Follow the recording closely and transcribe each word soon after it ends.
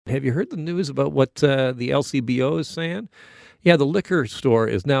Have you heard the news about what the LCBO is saying? Yeah, the liquor store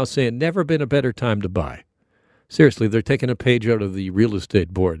is now saying never been a better time to buy. Seriously, they're taking a page out of the real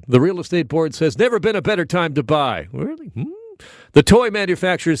estate board. The real estate board says never been a better time to buy. Really? The toy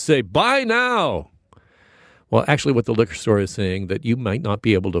manufacturers say buy now. Well, actually, what the liquor store is saying that you might not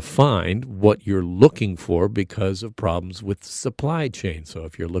be able to find what you're looking for because of problems with the supply chain. So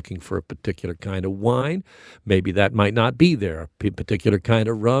if you're looking for a particular kind of wine, maybe that might not be there. A particular kind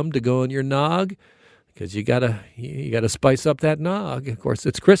of rum to go in your nog, because you gotta spice up that nog. Of course,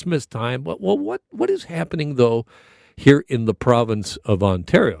 it's Christmas time. But what is happening though here in the province of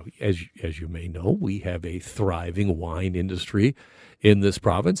Ontario? As you may know, we have a thriving wine industry in this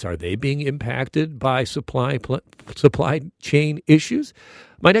province. Are they being impacted by supply chain issues?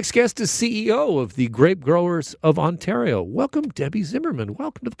 My next guest is CEO of the Grape Growers of Ontario. Welcome, Debbie Zimmerman.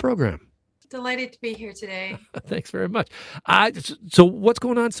 Welcome to the program. Delighted to be here today. Thanks very much. So what's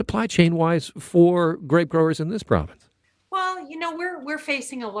going on supply chain-wise for grape growers in this province? Well, we're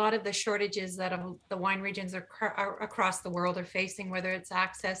facing a lot of the shortages that the wine regions are across the world are facing, whether it's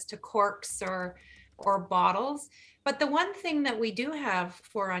access to corks or bottles. But the one thing that we do have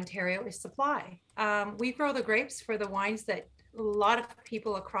for Ontario is supply. We grow the grapes for the wines that a lot of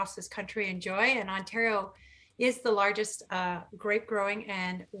people across this country enjoy, and Ontario is the largest grape growing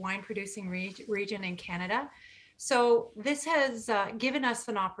and wine producing region in Canada. So this has given us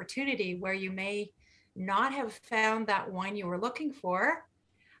an opportunity where you may not have found that wine you were looking for.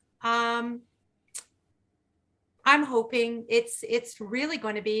 I'm hoping it's really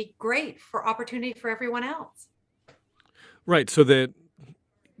going to be great for opportunity for everyone else. Right. So that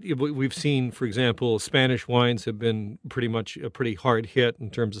we've seen, for example, Spanish wines have been pretty much a pretty hard hit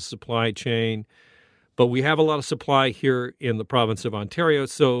in terms of supply chain. But we have a lot of supply here in the province of Ontario.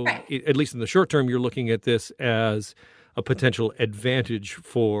 So Right. at least in the short term, you're looking at this as a potential advantage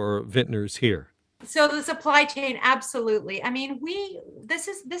for vintners here. So the supply chain, absolutely. I mean, this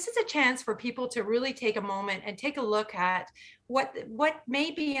is a chance for people to really take a moment and take a look at what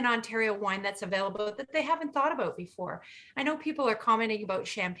may be an Ontario wine that's available that they haven't thought about before. I know people are commenting about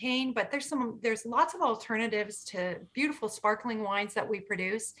champagne, but there's lots of alternatives to beautiful sparkling wines that we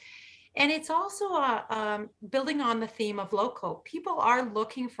produce. And it's also building on the theme of local. People are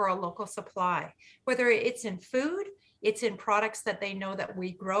looking for a local supply, whether it's in food, it's in products that they know that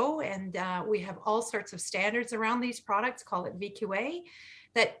we grow, and we have all sorts of standards around these products, call it VQA,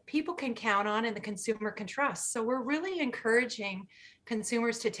 that people can count on and the consumer can trust. So we're really encouraging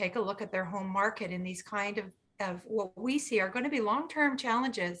consumers to take a look at their home market in these kind of what we see are going to be long-term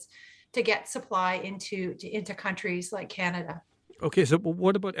challenges to get supply into countries like Canada. Okay, so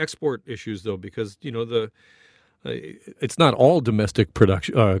what about export issues though? Because it's not all domestic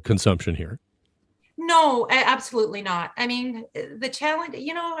production consumption here. No, absolutely not. I mean, the challenge,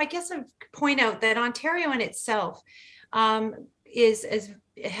 I guess I'd point out that Ontario in itself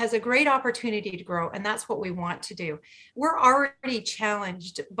has a great opportunity to grow, and that's what we want to do. We're already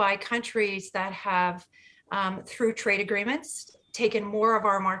challenged by countries that have, through trade agreements, taken more of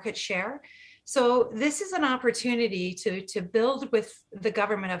our market share. So this is an opportunity to build with the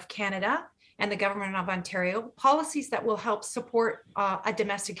government of Canada and the government of Ontario policies that will help support a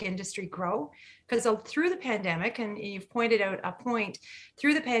domestic industry grow. Because through the pandemic, and you've pointed out a point,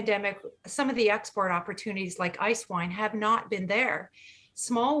 through the pandemic, some of the export opportunities like ice wine have not been there.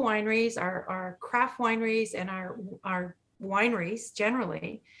 Small wineries, our craft wineries and our wineries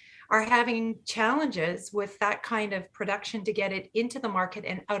generally are having challenges with that kind of production to get it into the market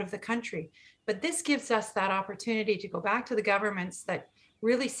and out of the country. But this gives us that opportunity to go back to the governments that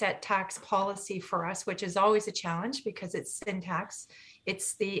really set tax policy for us, which is always a challenge because it's sin tax.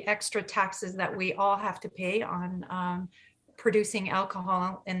 It's the extra taxes that we all have to pay on producing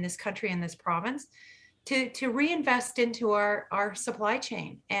alcohol in this country, in this province, to reinvest into our supply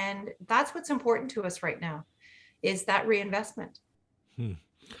chain. And that's what's important to us right now, is that reinvestment.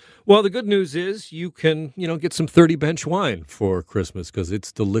 Well, the good news is you can, get some 30 bench wine for Christmas because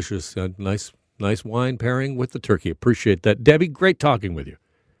it's delicious. Nice wine pairing with the turkey. Appreciate that. Debbie, great talking with you.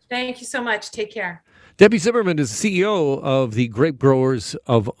 Thank you so much. Take care. Debbie Zimmerman is CEO of the Grape Growers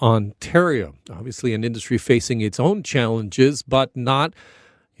of Ontario. Obviously an industry facing its own challenges, but not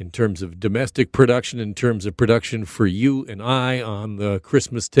in terms of domestic production, in terms of production for you and I on the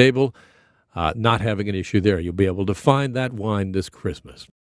Christmas table. Not having an issue there. You'll be able to find that wine this Christmas.